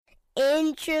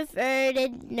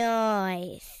introverted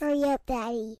noise. Hurry up,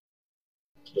 Daddy.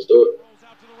 Let's do it. Rolls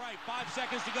out to the right. 5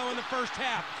 seconds to go in the first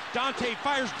half. Dante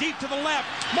fires deep to the left.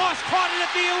 Moss caught it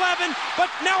at the 11, but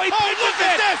now he pitches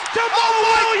it to Mo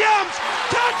Williams.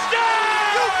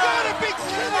 Touchdown! You gotta be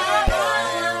kidding me!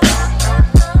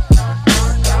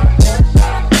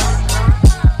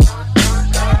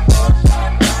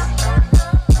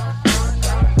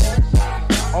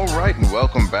 All right, and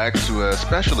welcome back to a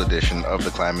special edition of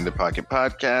the Climbing the Pocket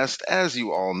podcast. As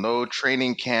you all know,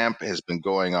 training camp has been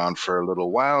going on for a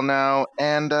little while now,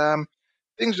 and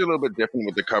things are a little bit different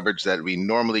with the coverage that we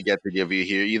normally get to give you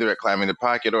here, either at Climbing the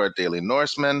Pocket or at Daily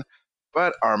Norseman.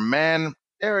 But our man,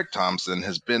 Eric Thompson,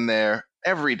 has been there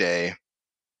every day,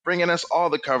 bringing us all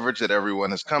the coverage that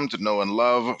everyone has come to know and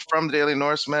love from the Daily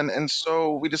Norseman, and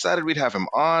so we decided we'd have him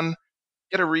on,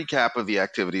 get a recap of the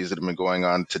activities that have been going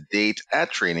on to date at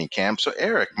training camp. So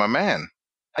Eric, my man,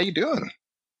 how you doing?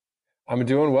 I'm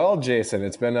doing well, Jason.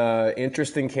 It's been an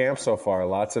interesting camp so far.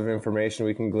 Lots of information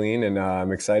we can glean, and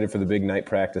I'm excited for the big night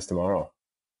practice tomorrow.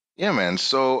 Yeah, man.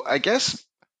 So I guess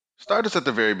start us at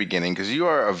the very beginning, because you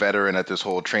are a veteran at this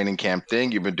whole training camp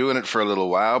thing. You've been doing it for a little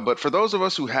while, but for those of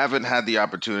us who haven't had the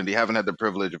opportunity, haven't had the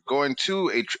privilege of going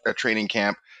to a training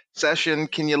camp session,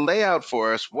 can you lay out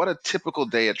for us what a typical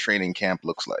day at training camp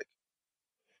looks like?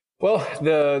 Well,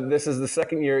 this is the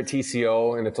second year at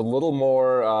TCO, and it's a little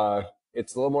more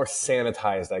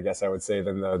sanitized, I guess I would say,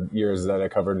 than the years that I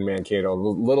covered in Mankato. A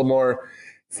little more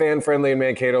fan friendly in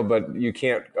Mankato, but you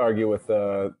can't argue with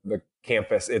the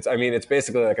campus. It's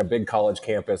basically like a big college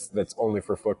campus that's only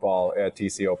for football at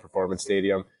TCO Performance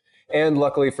Stadium. And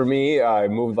luckily for me, I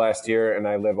moved last year, and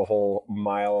I live a whole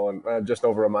mile and just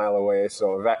over a mile away.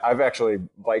 So I've actually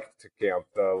biked to camp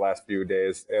the last few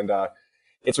days, and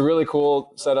it's a really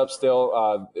cool setup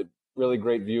still. Really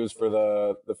great views for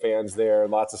the fans there.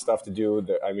 Lots of stuff to do.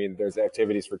 There's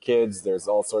activities for kids. There's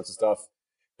all sorts of stuff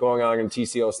going on in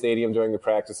TCO Stadium during the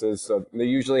practices. So they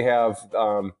usually have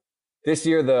this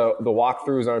year the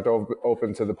walkthroughs aren't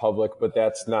open to the public, but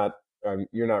that's not.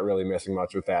 You're not really missing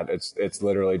much with that. It's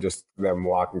literally just them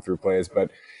walking through plays.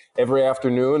 But every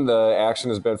afternoon, the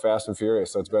action has been fast and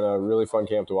furious. So it's been a really fun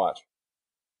camp to watch.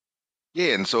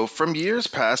 Yeah, and so from years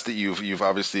past that you've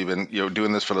obviously been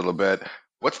doing this for a little bit,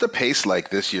 what's the pace like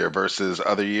this year versus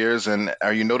other years? And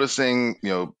are you noticing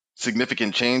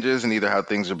significant changes in either how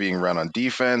things are being run on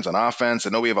defense, on offense?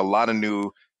 I know we have a lot of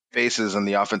new faces in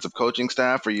the offensive coaching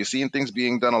staff. Are you seeing things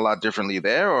being done a lot differently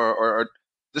there, or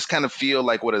just kind of feel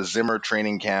like what a Zimmer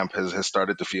training camp has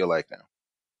started to feel like now?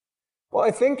 Well,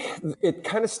 I think it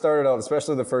kind of started out,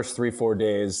 especially the first 3-4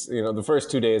 days. The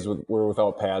first 2 days were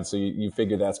without pads, so you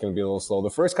figure that's going to be a little slow. The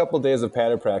first couple of days of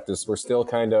padded practice were still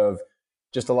kind of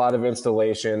just a lot of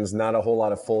installations, not a whole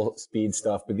lot of full speed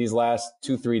stuff. But these last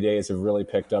 2-3 days have really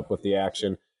picked up with the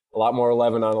action. A lot more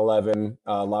 11 on 11,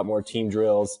 a lot more team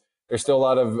drills. There's still a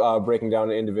lot of breaking down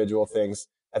individual things.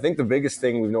 I think the biggest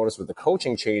thing we've noticed with the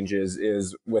coaching changes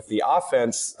is with the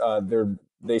offense.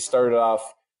 They started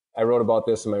off. I wrote about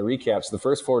this in my recaps. The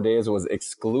first 4 days was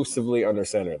exclusively under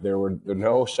center. There were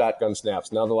no shotgun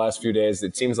snaps. Now the last few days,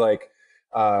 it seems like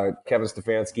Kevin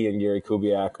Stefanski and Gary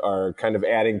Kubiak are kind of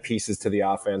adding pieces to the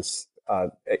offense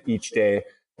each day.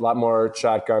 A lot more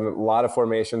shotgun, a lot of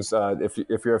formations.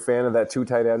 If you're a fan of that 2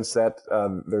 tight end set,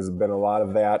 there's been a lot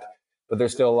of that. But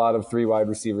there's still a lot of 3 wide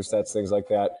receiver sets, things like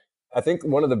that. I think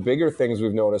one of the bigger things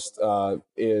we've noticed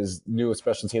is new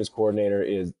special teams coordinator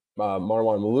is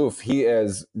Marwan Malouf. He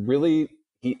is really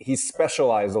he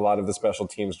specialized a lot of the special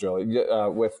teams drill.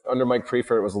 Under Mike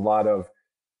Prefer, it was a lot of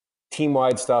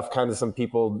team-wide stuff, kind of some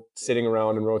people sitting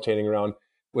around and rotating around.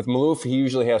 With Malouf, he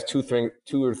usually has 2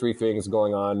 or 3 things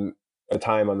going on at a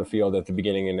time on the field at the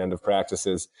beginning and end of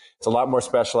practices. It's a lot more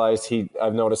specialized.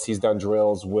 I've noticed he's done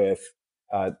drills with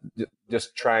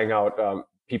just trying out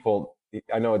people.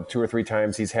 I know 2 or 3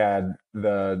 times he's had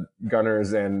the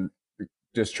gunners and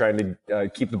just trying to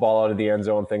keep the ball out of the end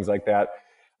zone, things like that.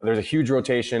 There's a huge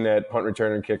rotation at punt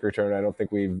return and kick return. I don't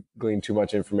think we've gleaned too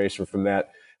much information from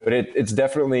that, but it's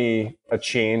definitely a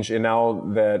change. And now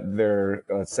that there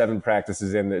are 7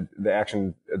 practices in, the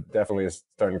action definitely is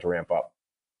starting to ramp up.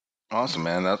 Awesome,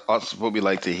 man. That's what we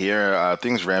like to hear,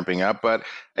 things ramping up. But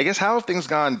I guess how have things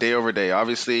gone day over day?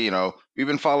 Obviously, we've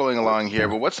been following along here,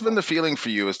 but what's been the feeling for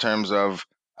you in terms of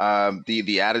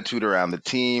the attitude around the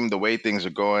team, the way things are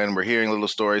going? We're hearing little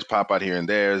stories pop out here and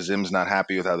there. Zim's not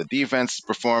happy with how the defense is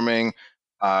performing.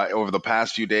 Over the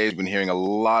past few days, been hearing a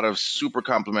lot of super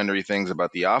complimentary things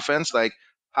about the offense. Like,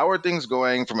 how are things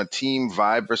going from a team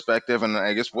vibe perspective? And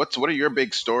I guess what are your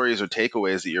big stories or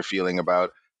takeaways that you're feeling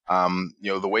about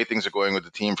the way things are going with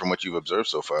the team from what you've observed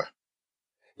so far?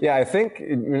 Yeah, I think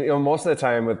most of the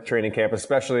time with training camp,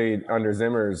 especially under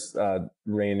Zimmer's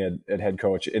reign at head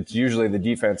coach, it's usually the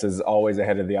defense is always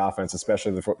ahead of the offense,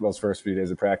 especially those first few days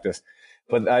of practice.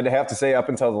 But I'd have to say up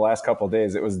until the last couple of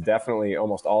days, it was definitely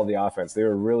almost all the offense. They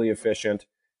were really efficient,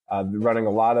 running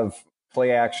a lot of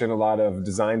play action, a lot of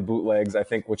design bootlegs, I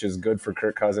think, which is good for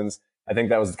Kirk Cousins. I think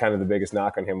that was kind of the biggest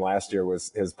knock on him last year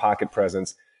was his pocket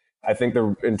presence. I think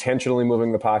they're intentionally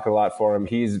moving the pocket a lot for him.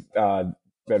 He's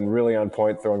been really on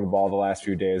point throwing the ball the last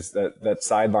few days. That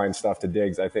sideline stuff to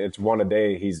Diggs, I think it's one a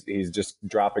day. He's just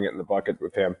dropping it in the bucket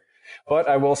with him. But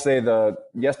I will say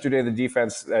yesterday the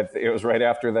defense, it was right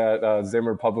after that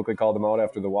Zimmer publicly called him out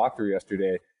after the walkthrough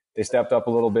yesterday. They stepped up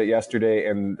a little bit yesterday,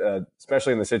 and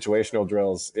especially in the situational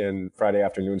drills in Friday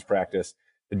afternoon's practice,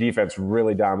 the defense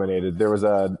really dominated. There was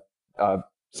a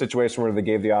situation where they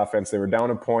gave the offense, they were down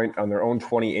a point on their own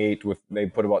 28 they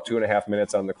put about 2.5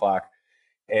 minutes on the clock.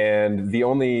 And the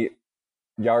only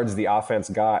yards the offense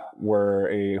got were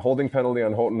a holding penalty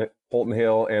on Holton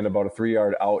Hill and about a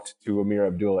 3-yard out to Ameer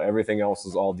Abdullah. Everything else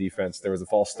was all defense. There was a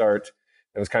false start.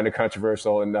 It was kind of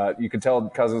controversial. And you could tell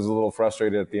Cousins was a little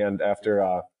frustrated at the end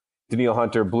after Danielle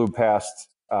Hunter blew past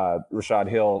Rashad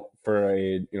Hill for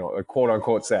a quote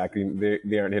unquote sack.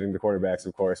 They aren't hitting the quarterbacks,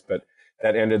 of course, but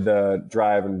that ended the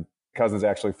drive and Cousins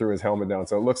actually threw his helmet down.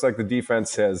 So it looks like the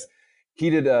defense has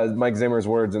heeded Mike Zimmer's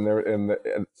words, and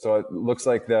so it looks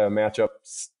like the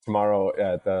matchups tomorrow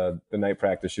at the night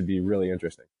practice should be really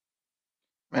interesting.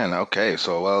 Man, okay.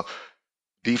 So, well,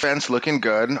 defense looking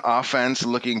good, offense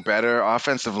looking better,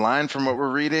 offensive line from what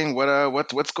we're reading.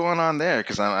 What's going on there?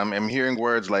 Because I'm hearing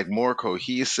words like more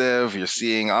cohesive. You're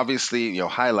seeing obviously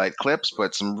highlight clips,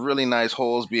 but some really nice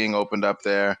holes being opened up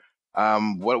there.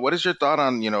 What is your thought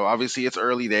on, obviously it's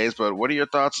early days, but what are your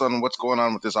thoughts on what's going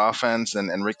on with this offense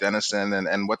and Rick Dennison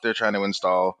and what they're trying to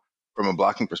install from a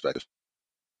blocking perspective?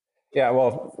 Yeah,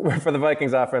 well, for the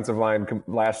Vikings offensive line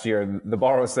last year, the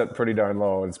bar was set pretty darn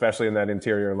low, especially in that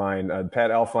interior line.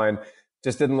 Pat Elflein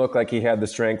just didn't look like he had the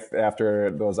strength after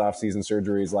those offseason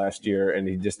surgeries last year, and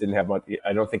he just didn't have much.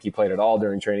 I don't think he played at all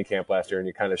during training camp last year, and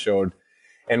he kind of showed.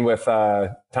 And with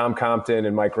Tom Compton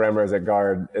and Mike Remmers at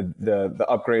guard, the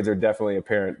upgrades are definitely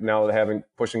apparent. Now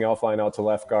pushing Elflein out to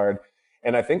left guard.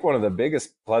 And I think one of the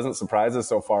biggest pleasant surprises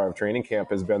so far of training camp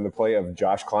has been the play of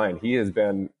Josh Klein. He has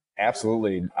been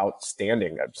absolutely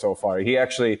outstanding so far. He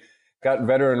actually got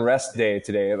veteran rest day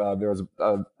today. There was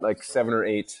like 7 or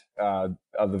 8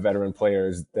 of the veteran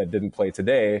players that didn't play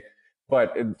today.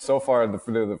 But so far,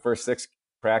 for the first 6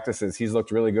 practices, he's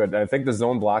looked really good. I think the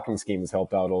zone blocking scheme has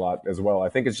helped out a lot as well. I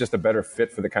think it's just a better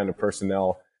fit for the kind of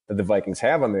personnel that the Vikings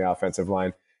have on the offensive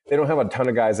line. They don't have a ton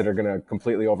of guys that are going to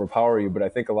completely overpower you, but I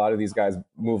think a lot of these guys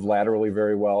move laterally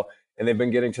very well, and they've been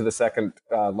getting to the second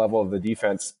level of the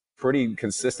defense pretty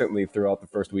consistently throughout the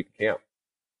first week of camp.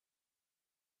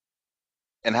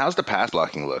 And how's the pass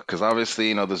blocking look? Because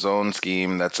obviously, the zone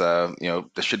scheme, that's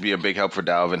this should be a big help for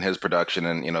Dalvin, his production.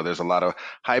 And, there's a lot of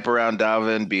hype around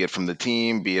Dalvin, be it from the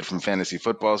team, be it from fantasy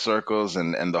football circles,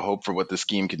 and the hope for what the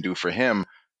scheme can do for him.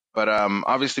 But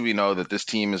obviously, we know that this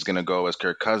team is going to go as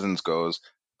Kirk Cousins goes.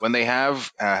 When they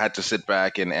have had to sit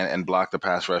back and block the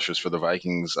pass rushers for the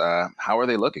Vikings, how are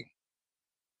they looking?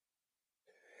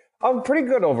 Pretty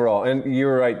good overall. And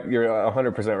you're right. You're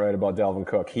 100% right about Dalvin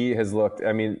Cook. He has looked,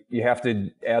 you have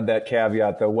to add that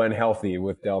caveat, though, when healthy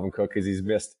with Dalvin Cook, because he's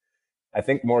missed, I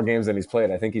think, more games than he's played.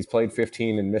 I think he's played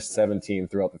 15 and missed 17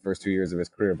 throughout the first 2 years of his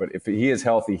career. But if he is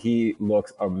healthy, he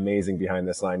looks amazing behind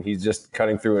this line. He's just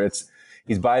cutting through it.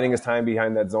 He's biding his time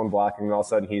behind that zone blocking, and all of a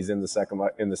sudden he's in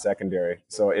the secondary.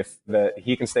 So if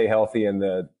he can stay healthy and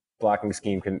the blocking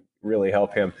scheme can really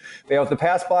help him. With the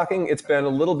pass blocking, it's been a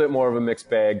little bit more of a mixed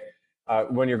bag.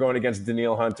 When you're going against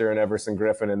Danielle Hunter and Everson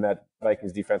Griffin and that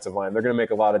Vikings defensive line, they're going to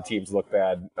make a lot of teams look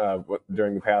bad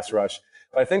during the pass rush.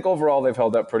 But I think overall they've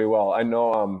held up pretty well. I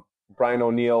know Brian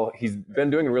O'Neill, he's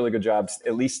been doing a really good job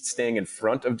at least staying in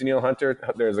front of Danielle Hunter.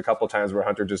 There's a couple of times where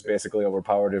Hunter just basically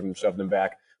overpowered him and shoved him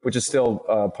back, which is still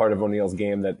part of O'Neill's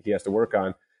game that he has to work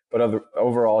on. But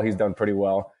overall, he's done pretty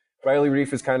well. Riley Reif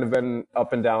has kind of been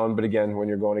up and down, but again, when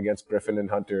you're going against Griffin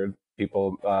and Hunter,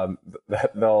 people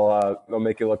they'll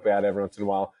make you look bad every once in a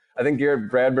while. I think Garrett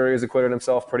Bradbury has acquitted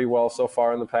himself pretty well so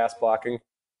far in the pass blocking,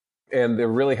 and they're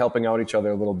really helping out each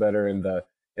other a little better in the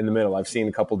middle. I've seen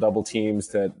a couple double teams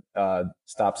that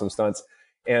stop some stunts,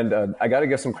 and I got to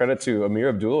give some credit to Ameer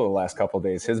Abdullah the last couple of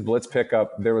days. His blitz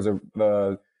pickup, there was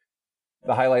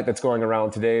the highlight that's going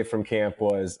around today from camp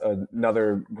was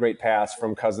another great pass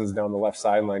from Cousins down the left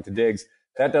sideline to Diggs.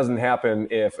 That doesn't happen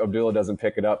if Abdullah doesn't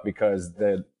pick it up, because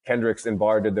the Kendricks and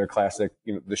Barr did their classic,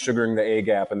 the sugaring the A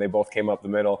gap, and they both came up the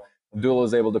middle. Abdullah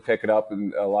was able to pick it up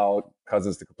and allow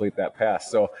Cousins to complete that pass.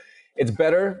 So it's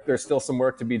better. There's still some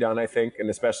work to be done, I think, and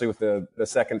especially with the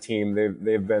second team,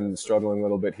 they've been struggling a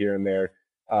little bit here and there.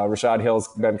 Rashad Hill's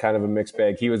been kind of a mixed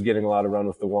bag. He was getting a lot of run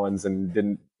with the ones and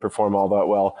didn't perform all that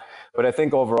well. But I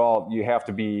think overall you have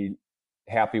to be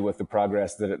happy with the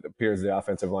progress that it appears the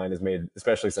offensive line has made,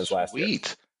 especially since last year.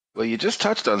 Well, you just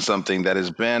touched on something that has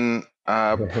been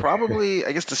probably,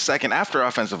 I guess, the second after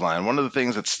offensive line. One of the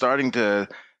things that's starting to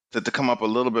come up a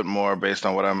little bit more based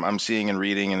on what I'm seeing and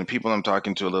reading and people I'm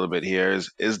talking to a little bit here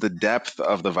is the depth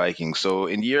of the Vikings. So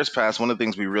in years past, one of the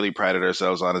things we really prided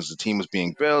ourselves on as the team was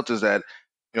being built is that,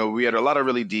 we had a lot of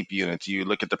really deep units. You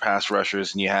look at the pass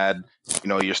rushers and you had,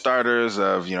 your starters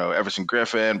of, Everson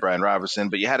Griffin, Brian Robinson,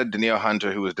 but you had a Danielle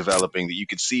Hunter who was developing that you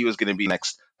could see was going to be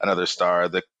next another star.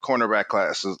 The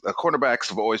cornerbacks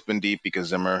have always been deep because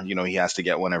Zimmer, he has to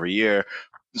get one every year,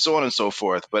 and so on and so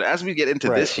forth. But as we get into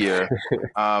this year,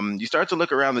 you start to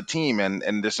look around the team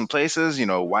and there's some places,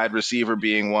 wide receiver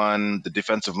being one, the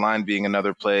defensive line being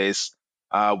another place,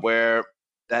 where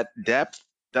that depth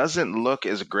doesn't look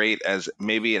as great as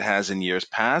maybe it has in years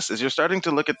past. As you're starting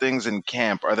to look at things in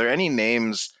camp, are there any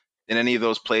names in any of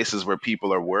those places where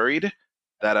people are worried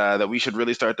that we should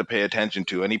really start to pay attention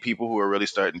to? Any people who are really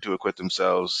starting to acquit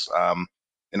themselves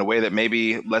in a way that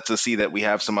maybe lets us see that we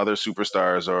have some other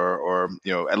superstars or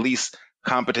at least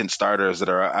competent starters that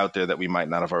are out there that we might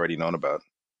not have already known about?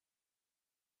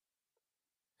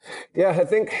 Yeah, I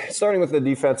think starting with the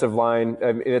defensive line,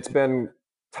 it's been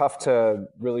tough to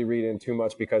really read in too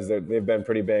much because they've been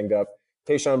pretty banged up.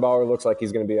 Tayshawn Bauer looks like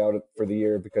he's going to be out for the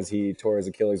year because he tore his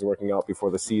Achilles working out before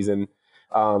the season.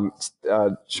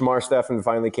 Shamar Stephen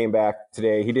finally came back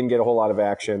today. He didn't get a whole lot of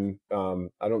action. I'm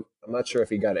not sure if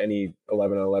he got any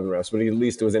 11-on-11 reps, but he at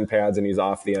least was in pads and he's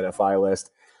off the NFI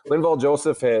list. Linval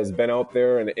Joseph has been out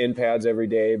there and in pads every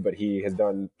day, but he has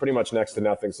done pretty much next to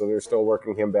nothing. So they're still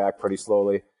working him back pretty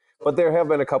slowly. But there have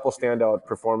been a couple standout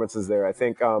performances there. I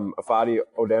think Afadi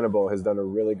Odenigbo has done a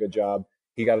really good job.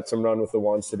 He got some run with the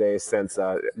ones today since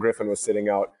Griffin was sitting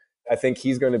out. I think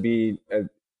he's going to be,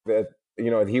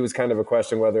 he was kind of a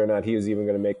question whether or not he was even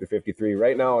going to make the 53.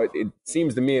 Right now, it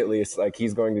seems to me at least like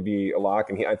he's going to be a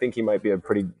lock, and I think he might be a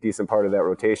pretty decent part of that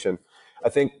rotation. I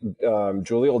think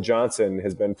Jaleel Johnson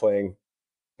has been playing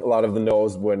a lot of the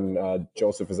nose when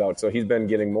Joseph is out. So he's been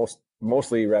getting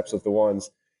mostly reps with the ones.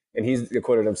 And he's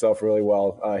acquitted himself really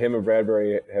well. Him and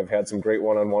Bradbury have had some great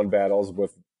one-on-one battles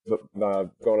with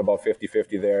going about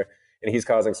 50-50 there, and he's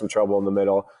causing some trouble in the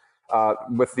middle.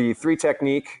 With the three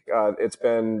technique, it's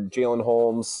been Jalen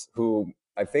Holmes, who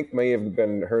I think may have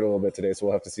been hurt a little bit today, so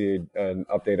we'll have to see an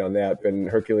update on that. And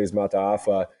Hercules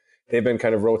Mataafa, they've been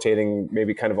kind of rotating,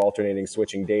 maybe kind of alternating,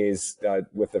 switching days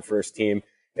with the first team.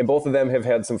 And both of them have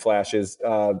had some flashes.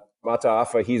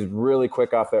 Mataafa, he's really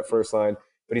quick off that first line,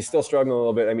 but he's still struggling a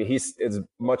little bit. I mean, he's as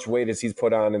much weight as he's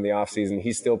put on in the offseason.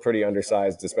 He's still pretty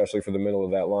undersized, especially for the middle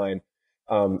of that line.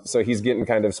 So he's getting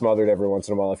kind of smothered every once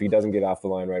in a while if he doesn't get off the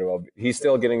line right away. He's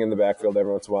still getting in the backfield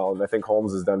every once in a while, and I think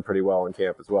Holmes has done pretty well in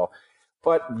camp as well.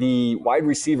 But the wide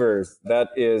receivers, that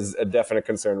is a definite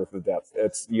concern with the depth.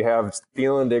 You have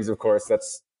Thielen and Diggs, of course.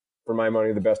 That's, for my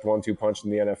money, the best 1-2 punch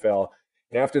in the NFL.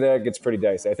 And after that, it gets pretty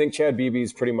dicey. I think Chad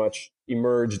Beebe's pretty much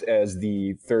emerged as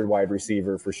the third wide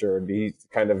receiver for sure. He's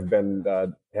kind of been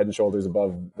head and shoulders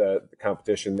above the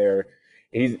competition there.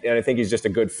 And I think he's just a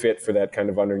good fit for that kind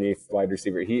of underneath wide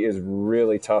receiver. He is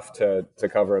really tough to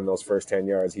cover in those first 10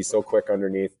 yards. He's so quick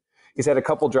underneath. He's had a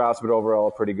couple drops, but overall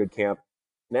a pretty good camp.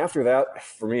 And after that,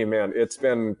 for me, man, it's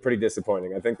been pretty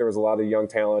disappointing. I think there was a lot of young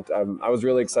talent. I was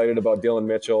really excited about Dylan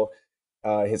Mitchell.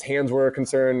 His hands were a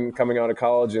concern coming out of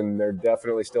college, and they're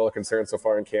definitely still a concern so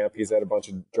far in camp. He's had a bunch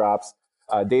of drops.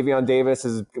 Davion Davis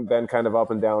has been kind of up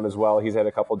and down as well. He's had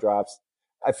a couple drops.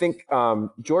 I think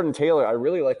Jordan Taylor, I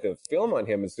really like the film on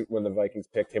him when the Vikings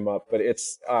picked him up, but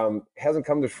it's hasn't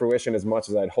come to fruition as much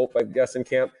as I'd hope, I guess, in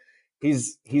camp.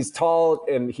 He's tall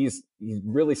and he's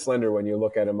really slender when you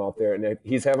look at him out there, and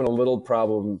he's having a little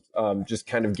problem just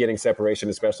kind of getting separation,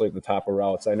 especially at the top of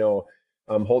routes. I know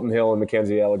Holton Hill and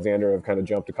Mackenzie Alexander have kind of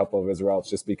jumped a couple of his routes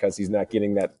just because he's not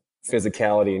getting that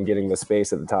physicality and getting the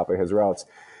space at the top of his routes.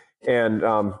 And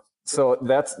so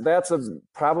that's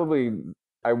probably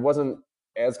I wasn't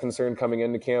as concerned coming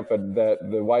into camp, but that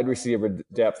the wide receiver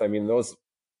depth, I mean, those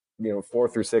 4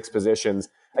 through 6 positions,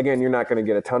 again, you're not going to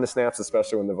get a ton of snaps,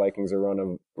 especially when the Vikings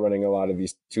are running a lot of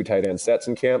these 2 tight end sets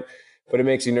in camp. But it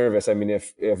makes you nervous. I mean,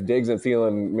 if Diggs and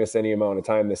Thielen miss any amount of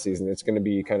time this season, it's going to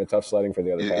be kind of tough sledding for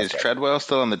the other pass. Is Treadwell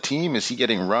still on the team? Is he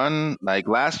getting run? Like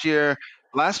last year,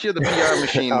 Last year, the PR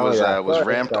machine was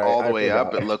ramped all the way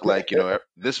up. It looked like,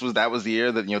 that was the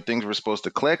year that, things were supposed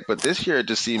to click. But this year, it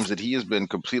just seems that he has been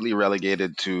completely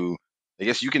relegated to, I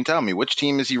guess you can tell me, which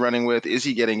team is he running with? Is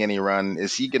he getting any run?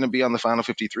 Is he going to be on the final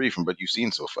 53 from what you've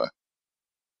seen so far?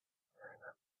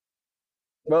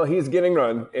 Well, he's getting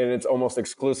run, and it's almost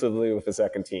exclusively with the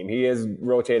second team. He is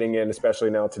rotating in, especially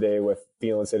now today with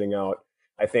Thielen sitting out.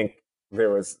 I think there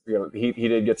was, he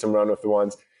did get some run with the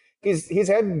ones. He's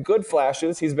had good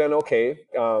flashes. He's been okay.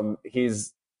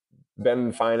 He's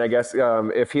been fine, I guess.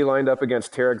 If he lined up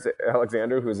against Tarek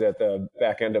Alexander, who's at the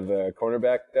back end of the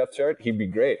cornerback depth chart, he'd be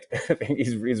great. I think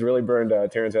he's really burned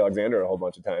Terrence Alexander a whole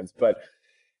bunch of times. But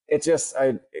it just,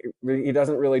 he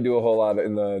doesn't really do a whole lot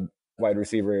in the wide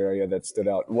receiver area that stood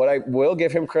out. What I will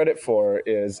give him credit for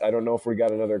is, I don't know if we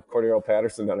got another Cordero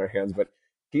Patterson on our hands, but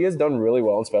he has done really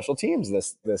well in special teams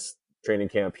this training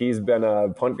camp. He's been a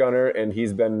punt gunner, and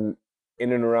he's been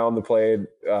in and around the play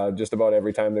just about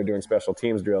every time they're doing special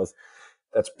teams drills.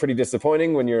 That's pretty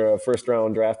disappointing when you're a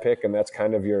first-round draft pick, and that's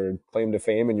kind of your claim to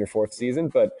fame in your fourth season,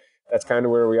 but that's kind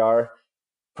of where we are.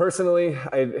 Personally,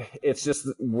 it's just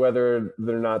whether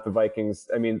they're not the Vikings.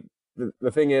 I mean,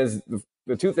 the thing is,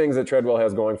 the two things that Treadwell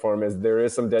has going for him is there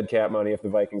is some dead cap money if the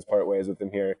Vikings part ways with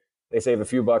him here. They save a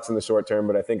few bucks in the short term,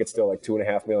 but I think it's still like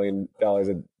 $2.5 million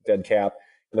of dead cap.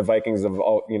 And the Vikings have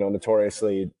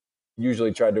notoriously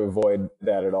usually tried to avoid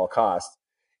that at all costs.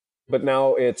 But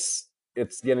now it's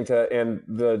getting to,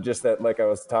 and just that, like I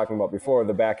was talking about before,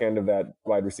 the back end of that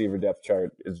wide receiver depth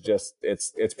chart is just,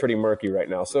 it's pretty murky right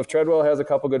now. So if Treadwell has a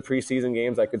couple good preseason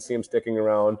games, I could see him sticking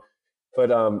around. But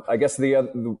I guess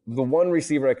the one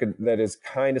receiver that has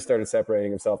kind of started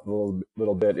separating himself a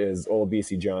little bit is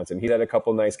Olabisi Johnson. He's had a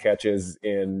couple nice catches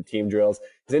in team drills.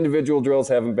 His individual drills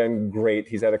haven't been great.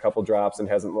 He's had a couple drops and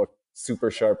hasn't looked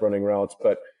super sharp running routes.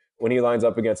 But when he lines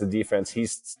up against the defense,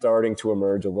 he's starting to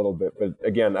emerge a little bit. But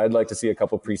again, I'd like to see a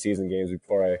couple preseason games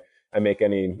before I make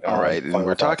any. All right, and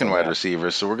we're talking wide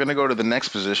receivers, so we're going to go to the next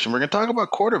position. We're going to talk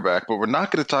about quarterback, but we're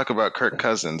not going to talk about Kirk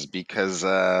Cousins because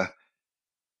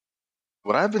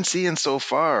what I've been seeing so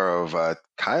far of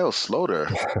Kyle Sloter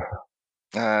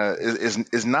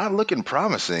is not looking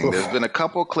promising. There's been a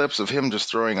couple clips of him just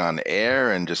throwing on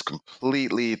air and just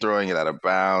completely throwing it out of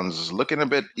bounds, looking a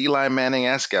bit Eli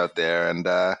Manning-esque out there, and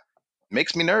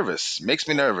makes me nervous.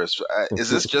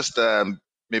 Is this just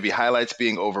maybe highlights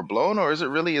being overblown, or is it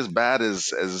really as bad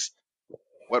as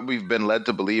what we've been led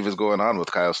to believe is going on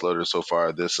with Kyle Sloter so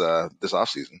far this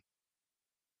offseason?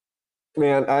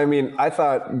 Man, I mean, I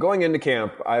thought going into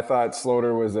camp, I thought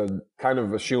Sloter was a kind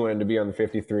of a shoo-in to be on the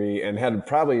 53 and had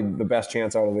probably the best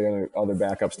chance out of the other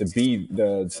backups to be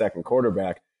the second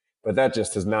quarterback. But that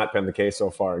just has not been the case so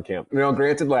far in camp.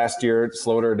 Granted, last year,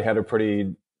 Sloter had a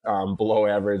pretty below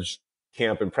average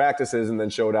camp and practices and then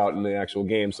showed out in the actual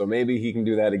game. So maybe he can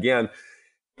do that again.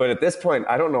 But at this point,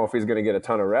 I don't know if he's going to get a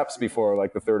ton of reps before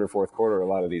like the third or fourth quarter of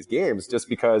a lot of these games, just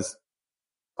because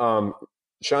Sean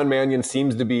Mannion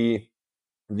seems to be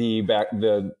the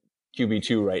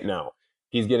QB2 right now.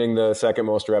 He's getting the second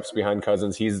most reps behind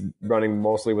Cousins. He's running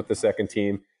mostly with the second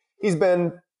team. He's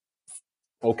been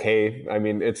okay. I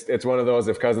mean, it's one of those,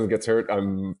 if Cousins gets hurt,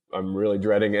 I'm really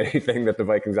dreading anything that the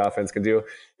Vikings offense can do.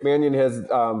 Mannion has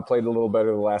played a little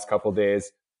better the last couple of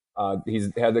days.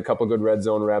 He's had a couple good red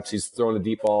zone reps. He's thrown a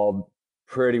deep ball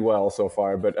pretty well so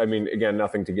far, but I mean, again,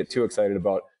 nothing to get too excited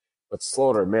about. But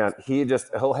Sloter, man,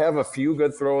 he'll have a few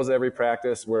good throws every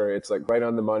practice where it's like right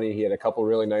on the money. He had a couple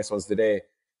really nice ones today,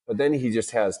 but then he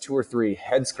just has two or three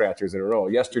head scratchers in a row.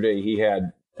 Yesterday, he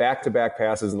had back-to-back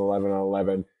passes in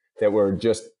 11-on-11 that were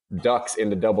just ducks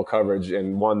into double coverage,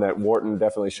 and one that Wharton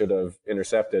definitely should have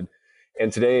intercepted.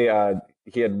 And today,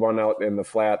 he had one out in the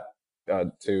flat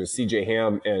to C.J.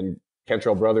 Ham, and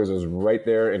Kentrell Brothers was right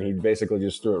there, and he basically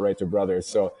just threw it right to Brothers.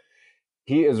 So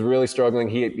he is really struggling.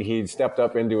 He stepped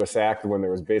up into a sack when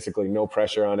there was basically no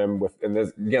pressure on him.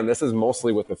 This is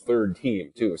mostly with the third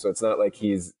team too, so it's not like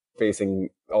he's facing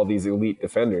all these elite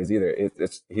defenders either.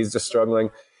 He's just struggling.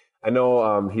 I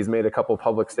know he's made a couple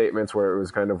public statements where it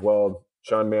was kind of, well,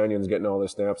 Sean Mannion's getting all the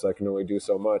snaps, I can only do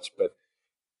so much. But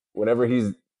whenever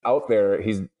he's out there,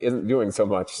 he isn't doing so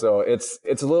much. So it's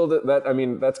a little bit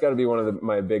that's got to be one of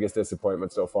my biggest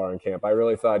disappointments so far in camp. I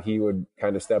really thought he would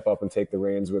kind of step up and take the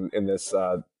reins in this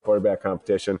quarterback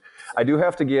competition. I do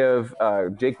have to give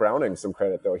Jake Browning some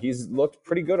credit, though. He's looked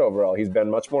pretty good overall. He's been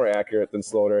much more accurate than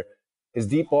Sloter. His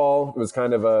deep ball was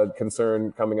kind of a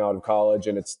concern coming out of college,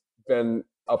 and it's been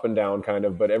up and down kind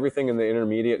of, but everything in the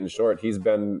intermediate and short, he's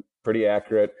been pretty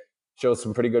accurate, shows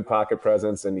some pretty good pocket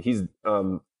presence, and he's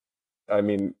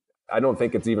I don't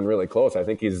think it's even really close. I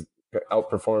think he's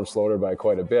outperformed Sloter by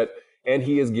quite a bit, and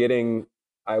he is getting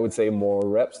I would say, more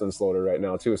reps than Slaughter right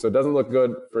now too. So it doesn't look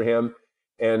good for him.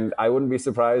 And I wouldn't be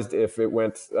surprised if it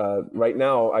went right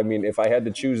now. I mean, if I had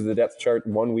to choose the depth chart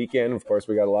one weekend, of course,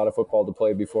 we got a lot of football to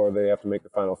play before they have to make the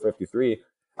final 53.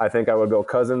 I think I would go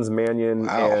Cousins, Mannion,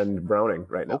 and Browning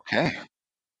right now. Okay.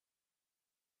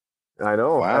 I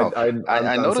know. Wow.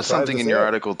 I noticed something in your it.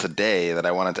 article today that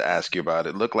I wanted to ask you about.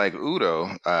 It looked like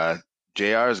Udo,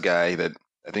 JR's guy, that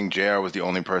I think JR was the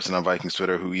only person on Vikings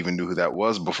Twitter who even knew who that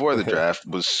was before the draft,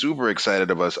 was super excited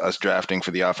about us drafting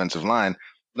for the offensive line.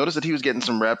 Noticed that he was getting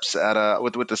some reps at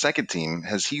with the second team.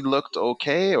 Has he looked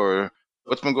okay, or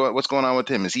what's going on with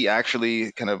him? Is he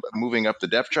actually kind of moving up the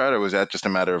depth chart, or was that just a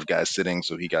matter of guys sitting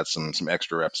so he got some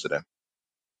extra reps today?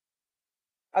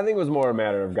 I think it was more a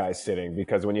matter of guys sitting,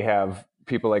 because when you have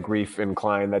people like Reef and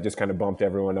Klein, that just kind of bumped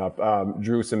everyone up.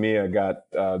 Drew Samia got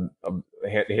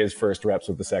his first reps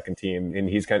with the second team, and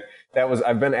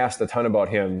I've been asked a ton about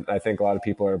him. I think a lot of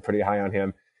people are pretty high on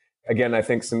him. Again, I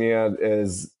think Samia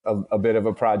is a bit of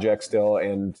a project still,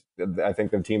 and I think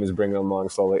the team is bringing him along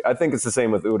slowly. I think it's the same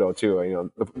with Udo too.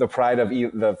 You know, the pride of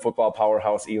the football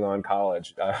powerhouse Elon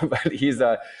College, but he's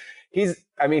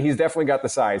definitely got the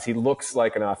size. He looks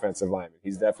like an offensive lineman.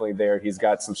 He's definitely there. He's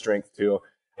got some strength too.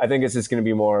 I think it's just going to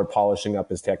be more polishing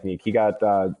up his technique. He got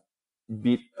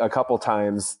beat a couple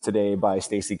times today by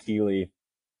Stacey Keeley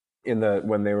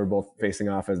when they were both facing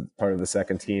off as part of the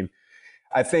second team.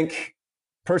 I think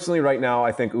personally right now,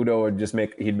 I think Udo would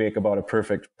he'd make about a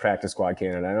perfect practice squad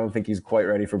candidate. I don't think he's quite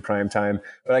ready for prime time,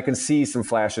 but I can see some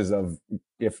flashes of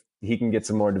if he can get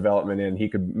some more development in, he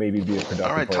could maybe be a productive player.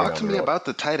 All right, talk to me about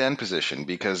the tight end position,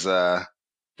 because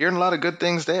hearing a lot of good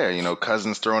things there. You know,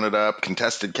 Cousins throwing it up,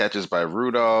 contested catches by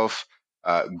Rudolph,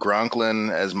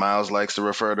 Gronklin, as Miles likes to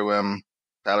refer to him,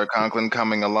 Tyler Conklin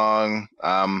coming along.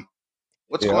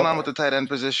 What's going on with the tight end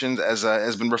positions, as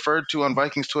has been referred to on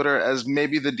Vikings Twitter as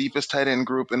maybe the deepest tight end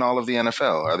group in all of the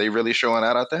NFL? Are they really showing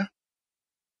that out there?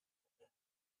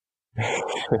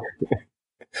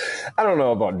 I don't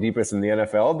know about deepest in the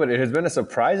NFL, but it has been a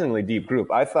surprisingly deep group.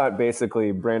 I thought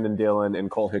basically Brandon Dillon and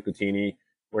Cole Hikutini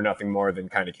were nothing more than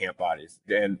kind of camp bodies,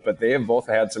 but they have both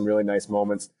had some really nice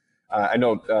moments. I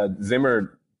know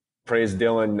Zimmer praised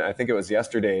Dillon, I think it was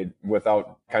yesterday,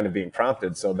 without kind of being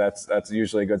prompted. So that's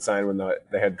usually a good sign when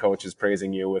the head coach is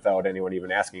praising you without anyone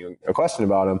even asking you a question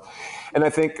about him. And I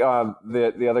think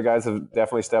the other guys have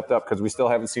definitely stepped up, because we still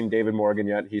haven't seen David Morgan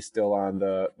yet. He's still on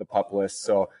the PUP list.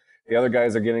 So the other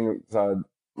guys are getting a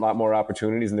lot more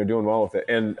opportunities, and they're doing well with it.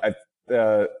 And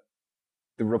the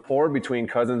rapport between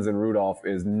Cousins and Rudolph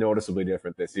is noticeably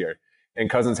different this year. And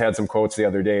Cousins had some quotes the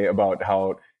other day about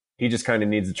how he just kind of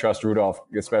needs to trust Rudolph,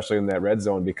 especially in that red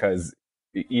zone, because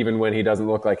even when he doesn't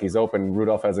look like he's open,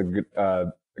 Rudolph has a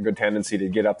good tendency to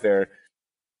get up there.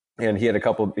 And he had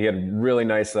a really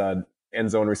nice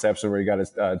end zone reception where he got his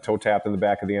toe tapped in the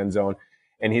back of the end zone.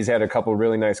 And he's had a couple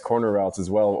really nice corner routes as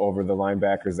well over the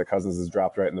linebackers that Cousins has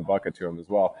dropped right in the bucket to him as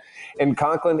well. And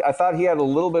Conklin, I thought he had a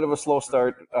little bit of a slow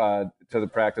start to the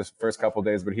practice first couple of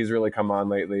days, but he's really come on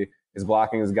lately. His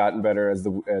blocking has gotten better as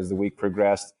the week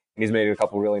progressed. And he's made a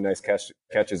couple really nice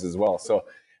catches as well. So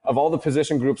of all the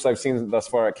position groups I've seen thus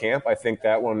far at camp, I think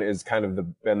that one is kind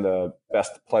of been the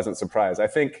best pleasant surprise.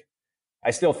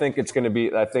 I still think it's going to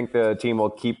be, I think the team will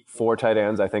keep 4 tight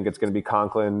ends. I think it's going to be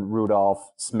Conklin,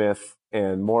 Rudolph, Smith,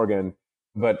 and Morgan.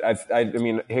 But I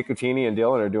mean, Hikutini and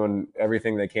Dillon are doing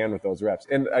everything they can with those reps.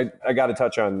 And I got to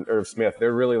touch on Irv Smith.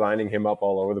 They're really lining him up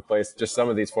all over the place. Just some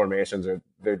of these formations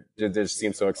they just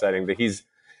seem so exciting. That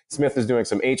Smith is doing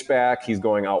some H-back. He's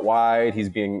going out wide. He's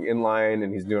being in line,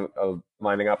 and he's doing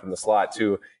lining up in the slot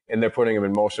too. And they're putting him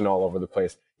in motion all over the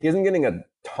place. He isn't getting a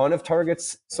ton of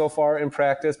targets so far in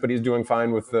practice, but he's doing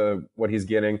fine with what he's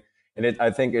getting. And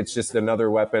I think it's just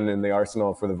another weapon in the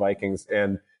arsenal for the Vikings.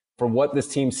 And for what this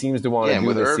team seems to want to do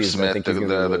with this Irv season, Smith, I think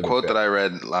the quote that I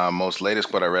read, latest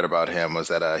quote I read about him was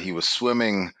that he was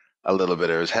swimming a little bit,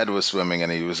 or his head was swimming,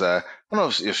 and he was, I don't know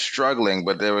if he was struggling,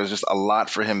 but there was just a lot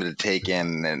for him to take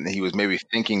in, and he was maybe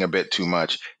thinking a bit too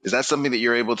much. Is that something that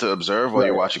you're able to observe while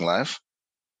you're watching live?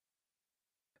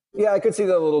 Yeah, I could see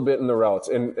that a little bit in the routes.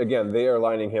 And again, they are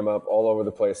lining him up all over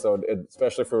the place. So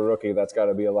especially for a rookie, that's got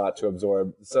to be a lot to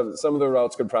absorb. Some of the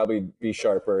routes could probably be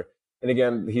sharper. And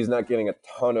again, he's not getting a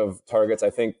ton of targets.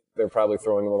 I think they're probably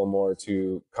throwing a little more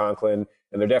to Conklin,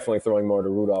 and they're definitely throwing more to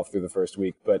Rudolph through the first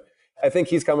week. But I think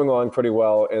he's coming along pretty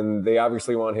well, and they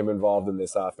obviously want him involved in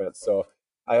this offense. So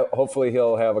hopefully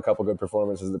he'll have a couple good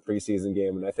performances in the preseason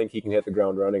game, and I think he can hit the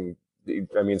ground running.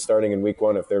 I mean, starting in week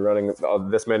 1, if they're running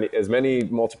as many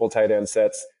multiple tight end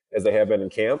sets as they have been in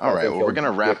camp. All right, well, we're going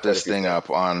to wrap this thing up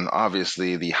on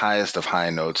obviously the highest of high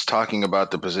notes, talking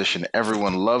about the position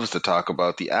everyone loves to talk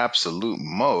about the absolute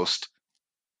most.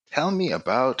 Tell me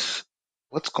about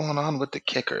what's going on with the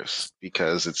kickers,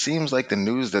 because it seems like the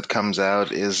news that comes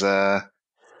out is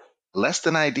less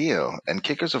than ideal, and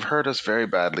kickers have hurt us very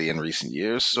badly in recent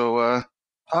years. So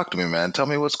talk to me, man. Tell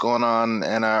me what's going on,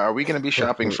 and are we going to be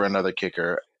shopping for another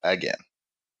kicker again?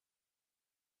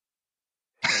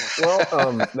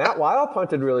 Well, Matt Weil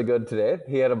punted really good today.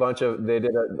 He had a bunch of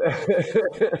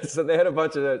so they had a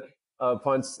bunch of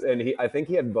punts, and I think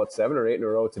he had about 7 or 8 in a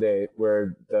row today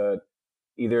where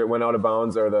either it went out of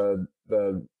bounds or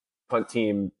the punt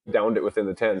team downed it within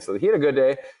the 10. So he had a good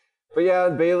day. But yeah,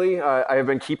 Bailey, I have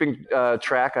been keeping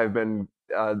track. I've been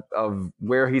of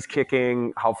where he's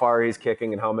kicking, how far he's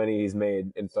kicking, and how many he's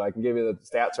made. And so I can give you the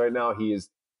stats right now. He is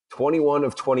 21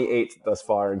 of 28 thus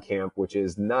far in camp, which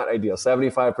is not ideal.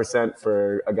 75%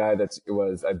 for a guy that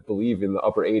was, I believe, in the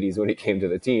upper 80s when he came to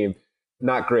the team.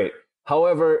 Not great.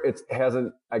 However,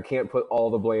 I can't put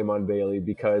all the blame on Bailey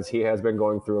because he has been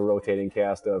going through a rotating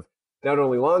cast of not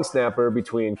only long snapper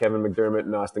between Kevin McDermott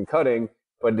and Austin Cutting,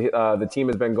 but the team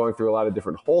has been going through a lot of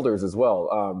different holders as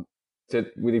well.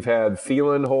 We've had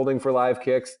Thielen holding for live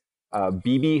kicks.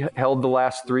 Beebe held the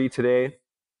last 3 today.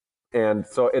 And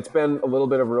so it's been a little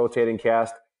bit of a rotating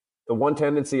cast. The one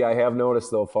tendency I have noticed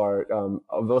so far,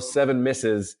 of those 7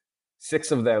 misses,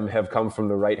 6 of them have come from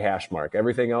the right hash mark.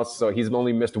 Everything else, so he's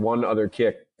only missed 1 other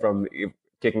kick from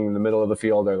kicking in the middle of the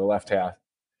field or the left half.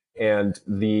 And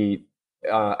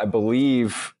I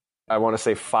believe, I want to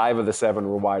say 5 of the 7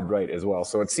 were wide right as well.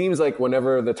 So it seems like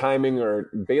whenever the timing or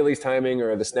Bailey's timing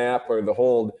or the snap or the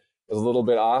hold is a little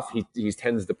bit off, he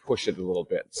tends to push it a little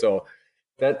bit. So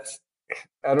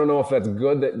I don't know if that's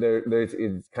good that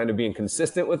it's kind of being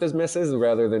consistent with his misses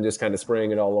rather than just kind of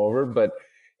spraying it all over. But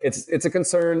it's a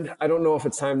concern. I don't know if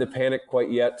it's time to panic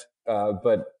quite yet,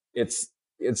 but it's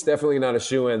definitely not a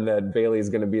shoo-in that Bailey is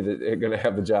going to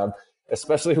have the job,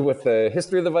 especially with the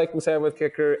history the Vikings have with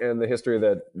kicker and the history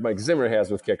that Mike Zimmer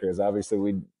has with kickers.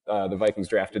 Obviously, the Vikings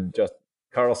drafted just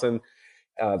Carlson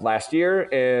last year,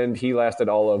 and he lasted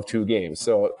all of 2 games.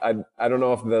 So I don't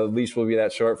know if the leash will be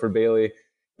that short for Bailey.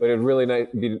 But it'd really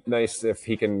be nice if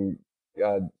he can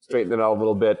straighten it out a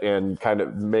little bit and kind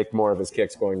of make more of his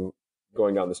kicks going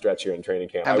down the stretch here in training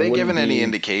camp. Have they given any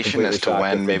indication as to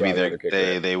when maybe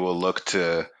they will look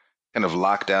to kind of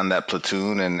lock down that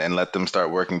platoon and let them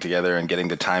start working together and getting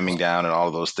the timing down and all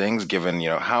of those things, given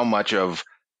how much of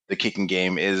the kicking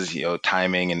game is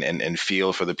timing and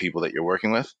feel for the people that you're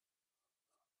working with?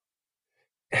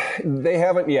 They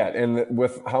haven't yet, and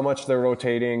with how much they're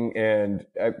rotating, and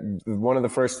one of the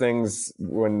first things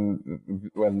when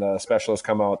the specialists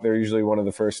come out, they're usually one of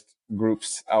the first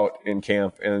groups out in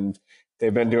camp, and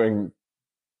they've been doing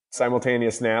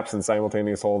simultaneous snaps and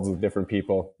simultaneous holds with different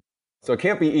people. So it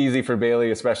can't be easy for Bailey,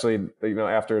 especially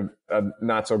after a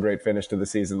not so great finish to the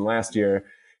season last year,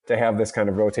 to have this kind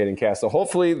of rotating cast. So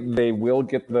hopefully they will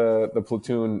get the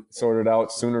platoon sorted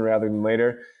out sooner rather than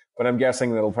later. But I'm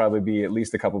guessing that'll probably be at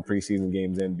least a couple preseason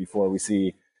games in before we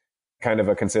see kind of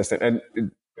a consistent.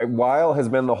 And Weil has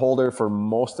been the holder for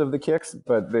most of the kicks,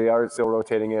 but they are still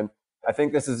rotating in. I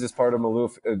think this is just part of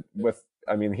Maloof.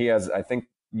 He has, I think,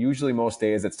 usually most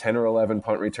days it's 10 or 11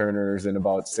 punt returners and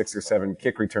about 6 or 7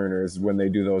 kick returners when they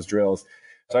do those drills.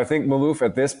 So I think Maloof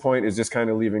at this point is just kind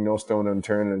of leaving no stone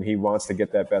unturned, and he wants to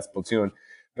get that best platoon.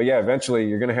 But yeah, eventually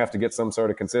you're going to have to get some sort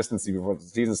of consistency before the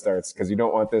season starts, because you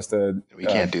don't want this to. We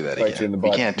can't do that again.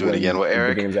 We can't do it again. Well,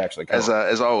 Eric,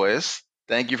 as always,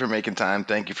 thank you for making time.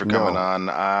 Thank you for coming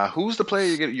on. Who's the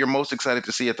player you're most excited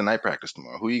to see at the night practice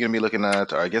tomorrow? Who are you going to be looking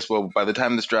at? Or I guess, by the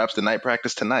time this drops, the night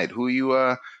practice tonight. Who are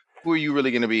you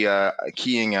really going to be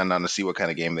keying on to see what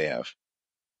kind of game they have?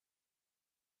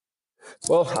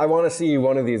 Well, I want to see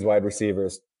one of these wide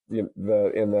receivers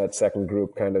in that second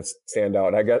group kind of stand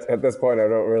out. I guess at this point I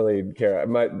don't really care.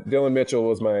 Dylan Mitchell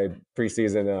was my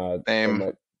preseason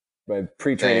my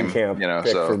pre-training camp pick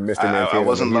for Mr. Manfred. I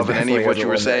wasn't loving any of what you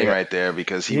were saying right there,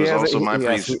 because he was also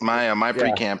my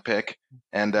pre-camp pick,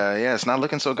 and it's not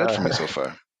looking so good for me so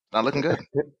far. Not looking good.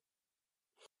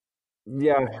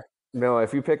 Yeah. No,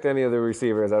 if you picked any of the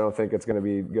receivers, I don't think it's going to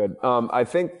be good. I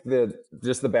think that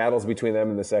just the battles between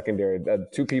them in the secondary,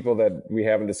 2 people that we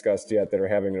haven't discussed yet that are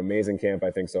having an amazing camp,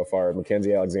 I think, so far,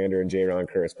 Mackenzie Alexander and Jaron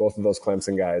Kearse. Both of those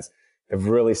Clemson guys have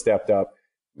really stepped up.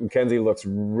 Mackenzie looks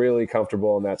really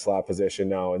comfortable in that slot position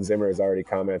now, and Zimmer has already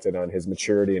commented on his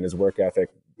maturity and his work ethic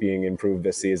being improved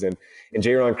this season. And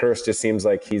Jaron Kearse just seems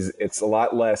like it's a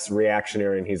lot less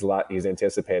reactionary, and he's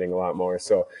anticipating a lot more.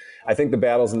 So I think the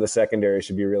battles in the secondary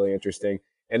should be really interesting.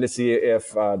 and to see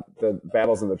if the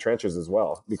battles in the trenches as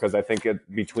well, because I think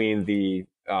between the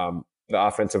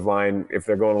offensive line, if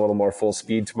they're going a little more full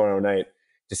speed tomorrow night,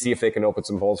 to see if they can open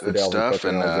some holes for Dalvin Cook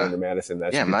and Alexander Madison.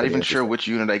 I'm not even sure which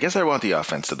unit. I guess I want the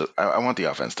offense I want the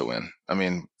offense to win. I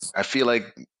mean, I feel like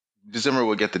Zimmer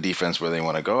will get the defense where they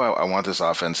want to go. I want this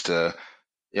offense to,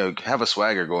 have a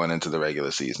swagger going into the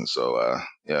regular season. So,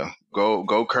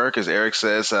 go Kirk, as Eric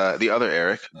says. The other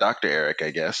Eric, Dr. Eric,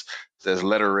 I guess, says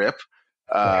let her rip.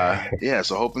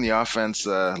 So hoping the offense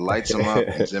lights them up.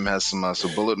 Zim has some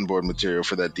bulletin board material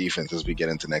for that defense as we get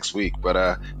into next week.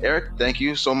 But Eric, thank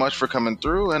you so much for coming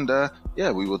through, and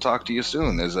we will talk to you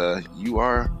soon. As you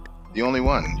are the only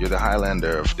one, you're the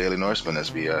Highlander of Daily Norseman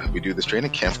as we do this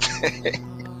training camp thing.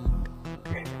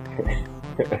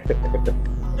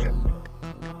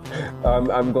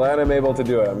 I'm glad I'm able to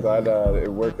do it. I'm glad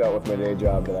it worked out with my day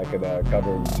job that I could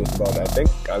cover just about. I think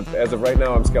as of right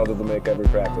now, I'm scheduled to make every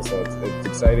practice, so it's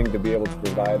exciting to be able to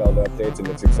provide all the updates, and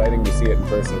it's exciting to see it in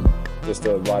person, just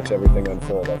to watch everything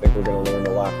unfold. I think we're going to learn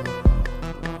a lot